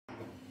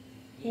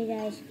Hey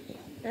guys,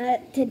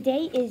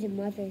 today is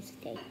Mother's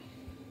Day.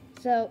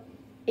 So,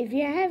 if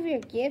you have your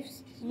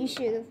gifts, you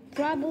should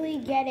probably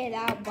get it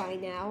out by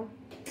now.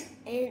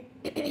 And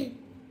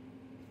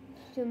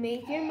to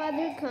make your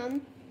mother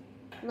come,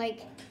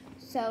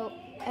 so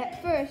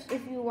at first,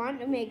 if you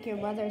want to make your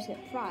mother a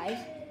surprise,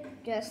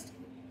 just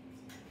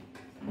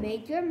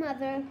make your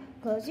mother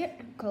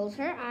close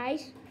her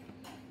eyes,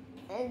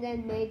 and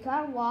then make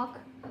her walk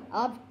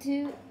up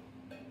to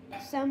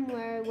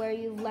somewhere where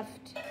you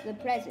left the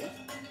presents.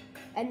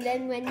 And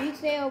then when you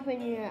say open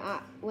your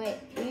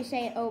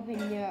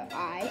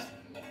eyes,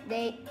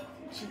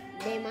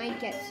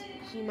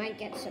 she might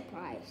get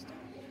surprised.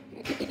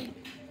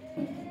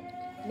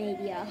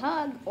 Maybe a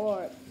hug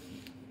or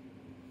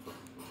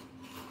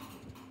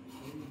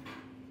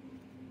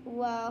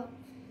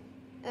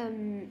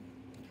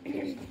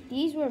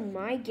these were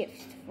my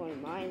gifts for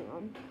my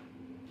mom.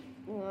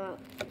 Well,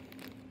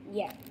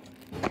 yeah.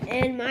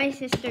 And my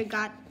sister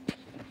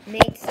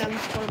made some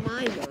for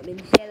my mom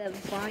instead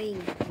of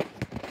buying.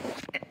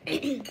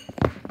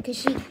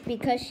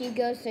 Because she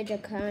goes to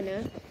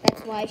Jakarta,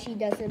 that's why she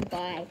doesn't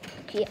buy.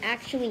 She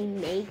actually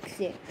makes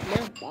it,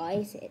 not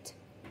buys it.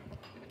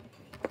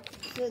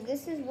 So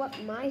this is what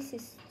my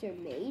sister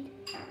made.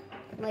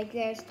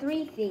 There's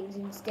 3 things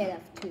instead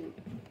of 2.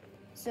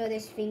 So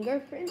this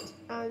fingerprint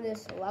on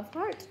this love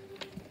heart,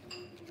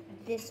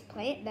 this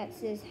plant that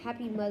says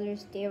Happy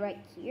Mother's Day right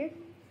here,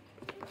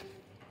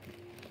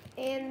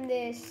 and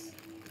this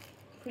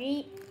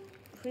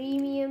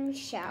premium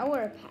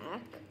shower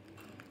pack.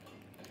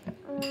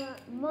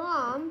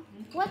 Mom,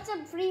 what's a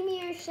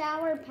premium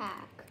shower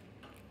pack?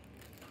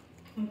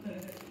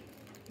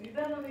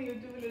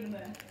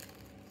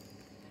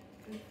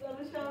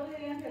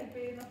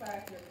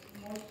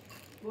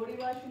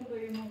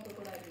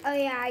 Oh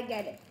yeah, I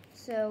get it.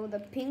 So the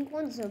pink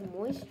one's a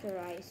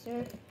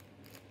moisturizer.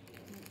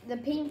 The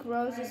pink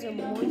rose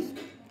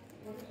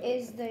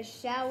is the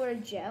shower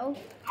gel.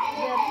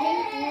 The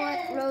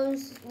pink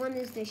rose one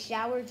is the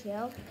shower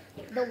gel.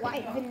 The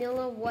white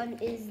vanilla one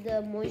is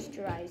the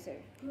moisturizer.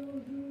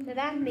 So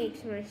that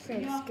makes more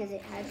sense because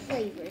it has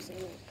flavors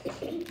in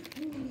it.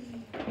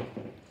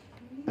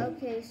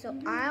 Okay, so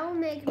I'll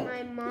make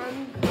my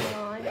mom come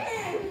on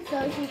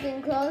so she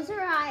can close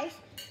her eyes,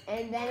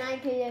 and then I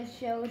can just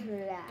show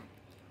her that.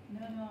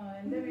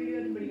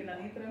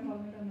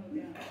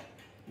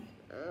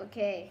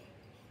 Okay.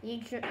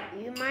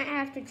 You might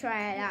have to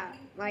try it out,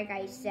 like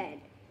I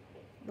said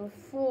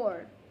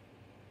before.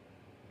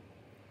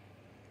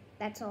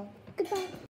 That's all. Goodbye.